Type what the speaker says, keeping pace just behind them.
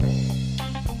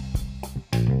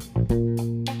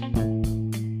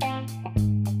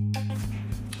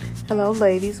Hello,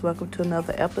 ladies. Welcome to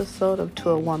another episode of To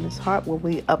a Woman's Heart, where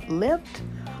we uplift,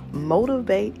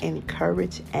 motivate,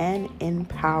 encourage, and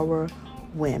empower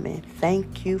women.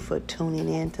 Thank you for tuning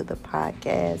in to the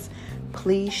podcast.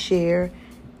 Please share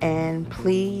and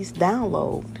please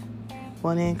download.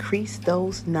 Want to increase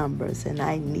those numbers, and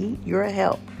I need your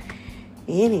help.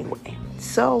 Anyway,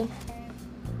 so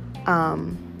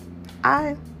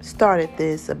I started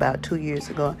this about 2 years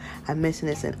ago. I mentioned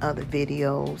this in other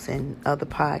videos and other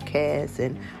podcasts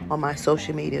and on my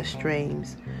social media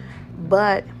streams.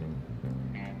 But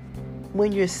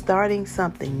when you're starting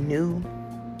something new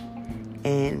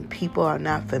and people are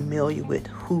not familiar with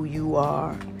who you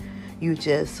are, you're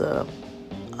just a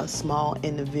small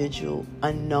individual,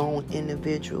 unknown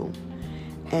individual.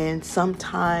 And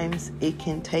sometimes it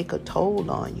can take a toll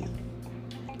on you.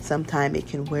 Sometimes it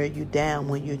can wear you down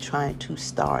when you're trying to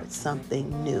start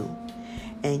something new.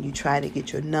 And you try to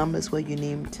get your numbers where you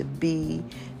need them to be.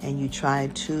 And you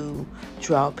try to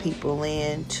draw people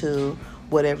in to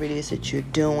whatever it is that you're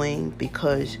doing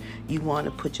because you want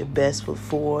to put your best foot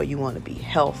forward. You want to be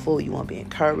helpful. You want to be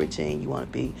encouraging. You want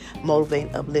to be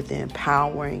motivating, uplifting,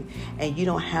 empowering. And you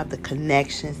don't have the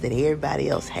connections that everybody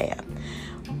else have.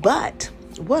 But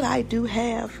what I do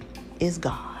have is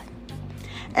God.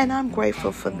 And I'm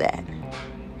grateful for that.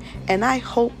 And I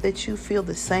hope that you feel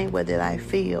the same way that I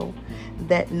feel,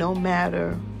 that no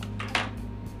matter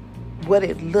what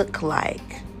it looked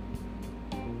like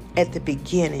at the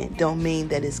beginning, don't mean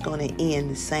that it's going to end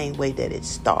the same way that it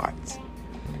starts.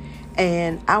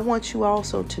 And I want you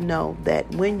also to know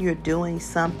that when you're doing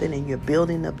something and you're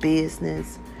building a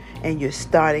business and you're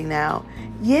starting out,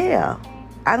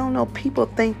 I don't know, people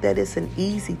think that it's an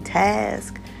easy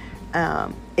task.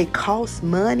 It costs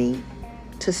money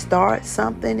to start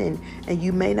something, and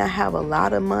you may not have a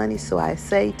lot of money. So I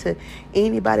say to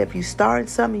anybody, if you start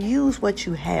something, use what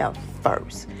you have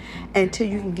first until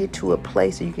you can get to a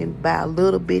place where you can buy a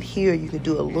little bit here, you can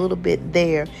do a little bit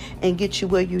there and get you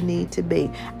where you need to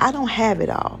be. I don't have it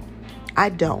all. I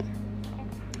don't.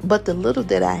 But the little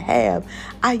that I have,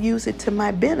 I use it to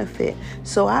my benefit.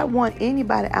 So I want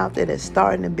anybody out there that's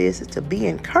starting a business to be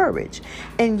encouraged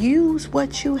and use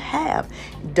what you have.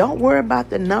 Don't worry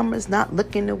about the numbers not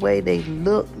looking the way they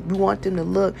look. You want them to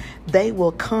look. They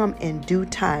will come in due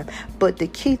time. But the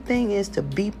key thing is to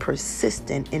be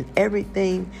persistent in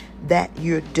everything that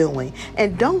you're doing.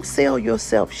 And don't sell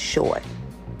yourself short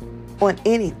on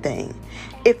anything.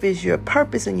 If it's your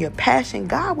purpose and your passion,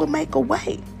 God will make a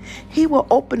way. He will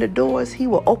open the doors. He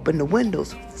will open the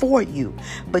windows for you.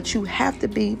 But you have to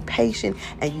be patient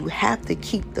and you have to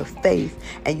keep the faith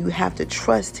and you have to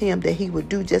trust Him that He will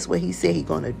do just what He said He's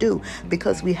going to do.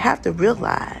 Because we have to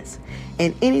realize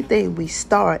in anything we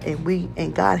start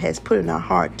and God has put in our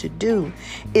heart to do,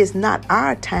 it's not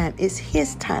our time, it's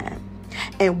His time.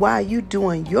 And while you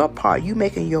doing your part, you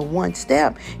making your one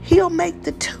step, He'll make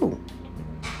the two.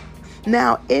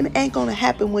 Now, it ain't going to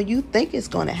happen when you think it's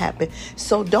going to happen.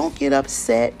 So don't get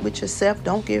upset with yourself.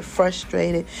 Don't get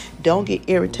frustrated. Don't get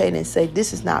irritated and say,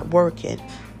 this is not working,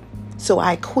 so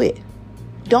I quit.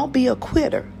 Don't be a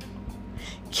quitter.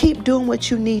 Keep doing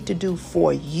what you need to do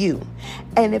for you.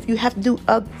 And if you have to do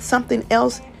something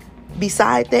else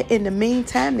beside that in the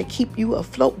meantime to keep you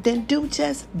afloat, then do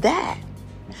just that.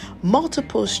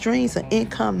 Multiple streams of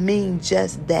income mean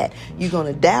just that. You're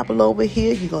going to dabble over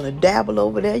here. You're going to dabble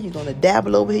over there. You're going to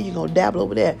dabble over here. You're going to dabble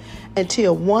over there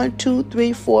until 1, 2,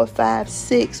 3, 4, 5,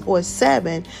 6, or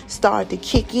 7 start to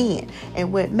kick in.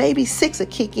 And when maybe 6 will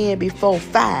kick in before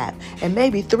 5, and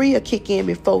maybe 3 will kick in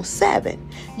before 7.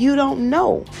 You don't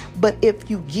know. But if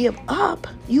you give up,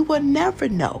 you will never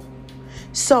know.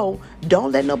 So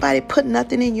don't let nobody put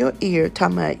nothing in your ear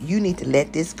talking about you need to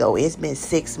let this go. It's been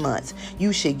 6 months.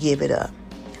 You should give it up.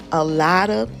 A lot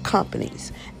of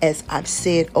companies, as I've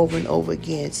said over and over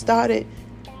again, started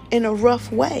in a rough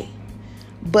way.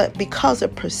 But because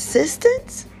of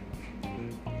persistence,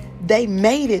 they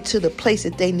made it to the place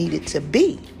that they needed to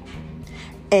be.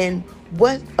 And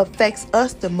what affects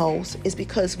us the most is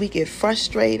because we get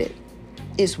frustrated,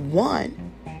 is one.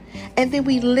 And then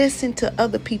we listen to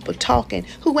other people talking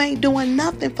who ain't doing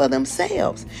nothing for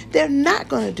themselves. They're not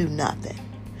going to do nothing.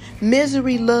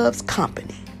 Misery loves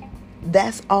company.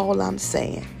 That's all I'm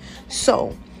saying.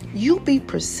 So you be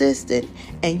persistent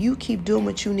and you keep doing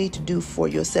what you need to do for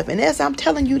yourself. And as I'm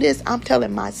telling you this, I'm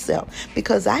telling myself,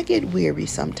 because I get weary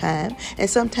sometimes. And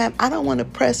sometimes I don't want to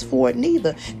press forward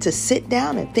neither to sit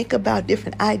down and think about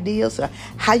different ideas or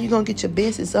how you're going to get your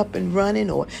business up and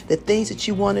running or the things that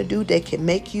you want to do that can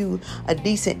make you a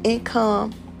decent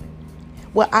income.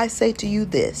 Well, I say to you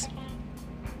this.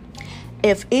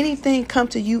 If anything come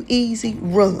to you easy,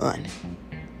 run.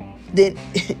 then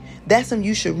that's something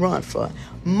you should run for.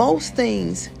 Most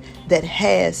things that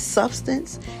has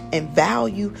substance and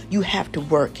value, you have to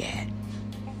work at.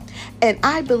 And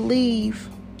I believe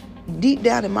deep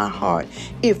down in my heart,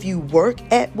 if you work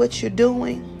at what you're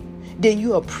doing, then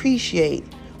you appreciate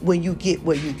when you get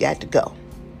where you got to go.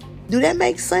 Do that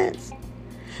make sense?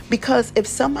 Because if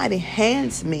somebody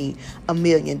hands me $1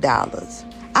 million,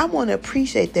 I want to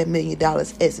appreciate that $1 million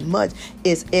as much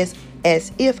as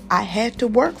if I had to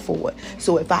work for it.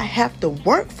 So if I have to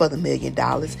work for the $1 million,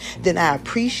 then I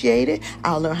appreciate it.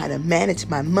 I'll learn how to manage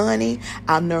my money.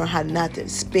 I'll learn how not to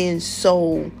spend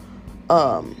so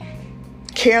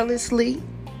carelessly.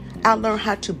 I'll learn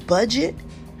how to budget.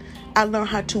 I learned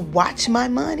how to watch my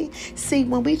money. See,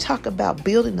 when we talk about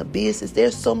building a business,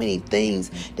 there's so many things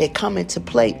that come into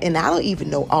play, and I don't even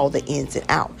know all the ins and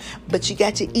outs. But you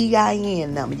got your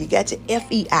EIN number, you got your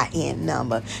FEIN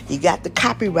number, you got the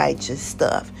copyright your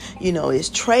stuff. You know, it's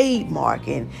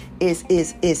trademarking, it's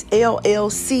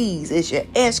LLCs, it's your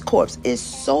S corps. It's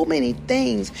so many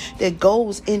things that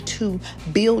goes into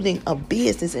building a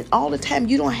business, and all the time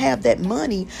you don't have that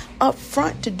money up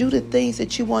front to do the things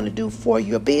that you want to do for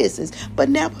your business. But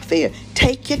never fear,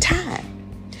 take your time.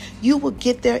 You will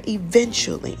get there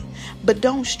eventually, but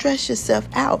don't stress yourself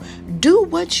out. Do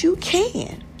what you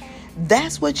can.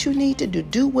 That's what you need to do.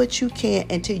 Do what you can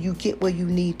until you get where you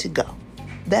need to go.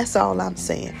 That's all I'm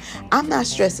saying. I'm not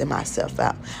stressing myself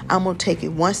out. I'm going to take it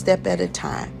one step at a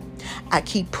time. I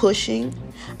keep pushing.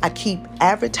 I keep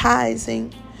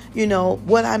advertising. You know,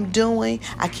 what I'm doing,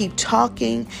 I keep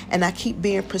talking, and I keep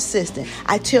being persistent.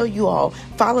 I tell you all,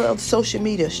 follow the social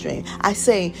media stream. I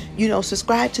say,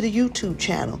 subscribe to the YouTube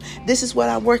channel. This is what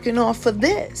I'm working on for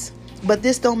this. But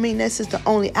this don't mean this is the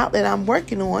only outlet I'm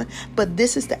working on, but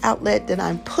this is the outlet that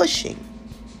I'm pushing.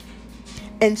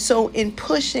 And so in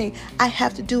pushing, I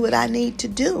have to do what I need to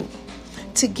do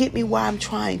to get me where I'm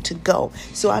trying to go.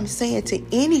 So I'm saying to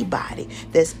anybody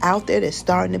that's out there that's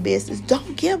starting a business,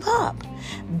 don't give up.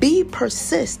 Be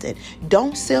persistent.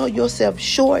 Don't sell yourself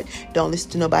short. Don't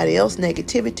listen to nobody else's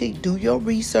negativity. Do your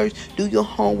research, do your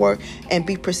homework, and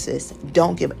be persistent.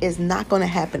 Don't give up. It's not going to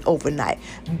happen overnight.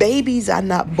 Babies are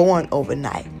not born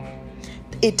overnight.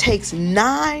 It takes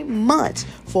 9 months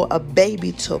for a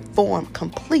baby to form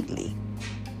completely.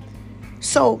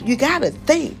 So you got to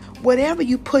think, whatever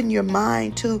you put in your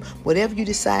mind to, whatever you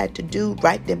decide to do,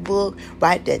 write that book,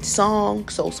 write that song,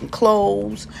 sew some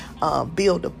clothes,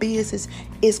 build a business,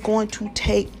 it's going to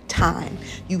take time.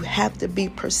 You have to be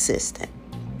persistent.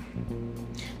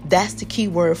 That's the key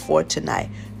word for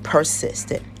tonight,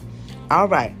 persistent. All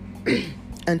right.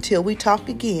 Until we talk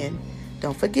again,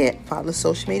 don't forget, follow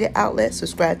social media outlets,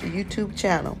 subscribe to the YouTube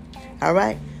channel. All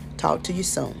right. Talk to you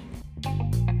soon.